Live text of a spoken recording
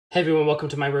Hey everyone, welcome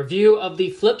to my review of the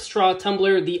flip straw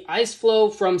tumbler, the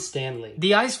IceFlow from Stanley.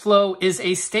 The IceFlow is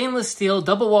a stainless steel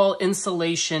double wall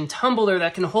insulation tumbler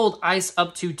that can hold ice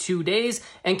up to 2 days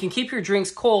and can keep your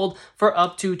drinks cold for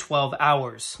up to 12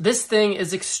 hours. This thing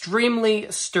is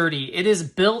extremely sturdy. It is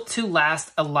built to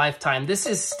last a lifetime. This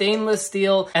is stainless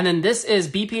steel, and then this is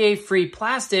BPA-free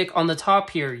plastic on the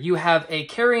top here. You have a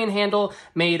carrying handle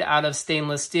made out of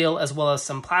stainless steel as well as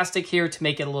some plastic here to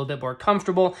make it a little bit more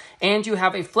comfortable, and you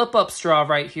have a flip-up straw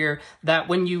right here that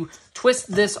when you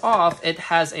twist this off, it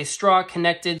has a straw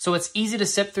connected, so it's easy to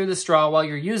sip through the straw while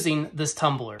you're using this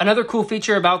tumbler. Another cool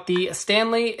feature about the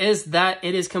Stanley is that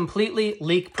it is completely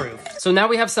leak-proof. So now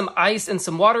we have some ice and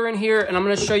some water in here, and I'm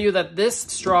going to show you that this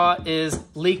straw is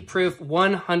leak-proof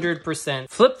 100%.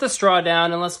 Flip the straw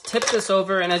down and let's tip this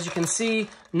over, and as you can see,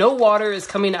 no water is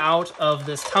coming out of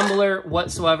this tumbler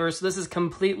whatsoever, so this is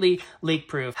completely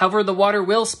leak-proof. However, the water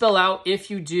will spill out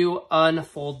if you do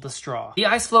unfold the straw. The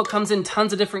IceFlow comes in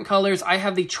tons of different colors. I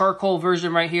have the charcoal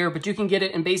version right here, but you can get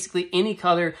it in basically any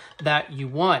color that you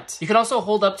want. You can also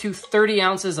hold up to 30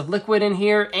 ounces of liquid in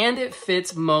here, and it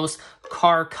fits most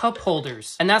car cup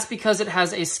holders. And that's because it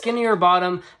has a skinnier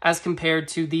bottom as compared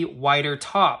to the wider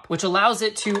top, which allows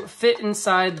it to fit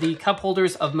inside the cup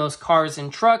holders of most cars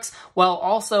and trucks, while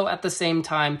also at the same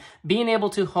time being able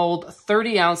to hold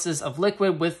 30 ounces of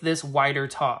liquid with this wider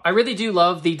top. I really do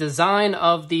love the design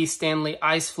of the Stanley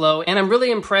IceFlow, and I'm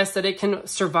really impressed that it can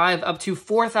survive up to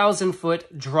 4,000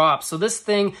 foot drops. So this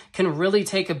thing can really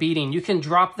take a beating. You can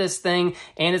drop this thing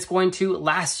and it's going to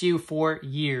last you for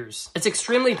years. It's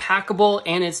extremely packable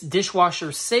and it's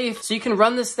dishwasher safe, so you can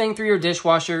run this thing through your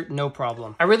dishwasher no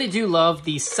problem. I really do love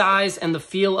the size and the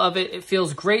feel of it. It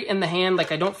feels great in the hand.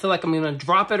 Like, I don't feel like I'm gonna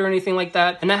drop it or anything like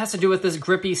that, and that has to do with this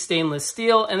grippy stainless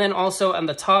steel. And then also on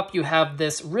the top you have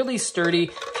this really sturdy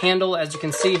handle. As you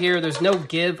can see here, there's no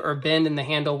give or bend in the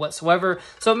handle whatsoever,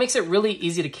 so it makes it really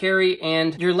easy to carry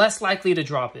and you're less likely to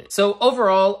drop it. So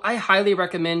overall, I highly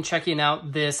recommend checking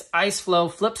out this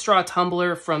IceFlow flip straw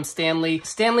tumbler from Stanley.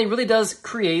 Stanley really does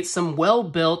create some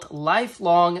well-built,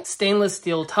 lifelong stainless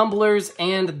steel tumblers,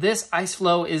 and this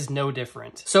IceFlow is no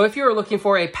different. So if you're looking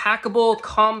for a packable,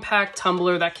 compact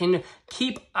tumbler that can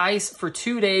keep ice for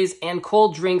 2 days and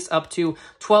cold drinks up to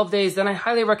 12 days, then I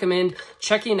highly recommend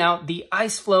checking out the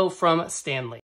IceFlow from Stanley.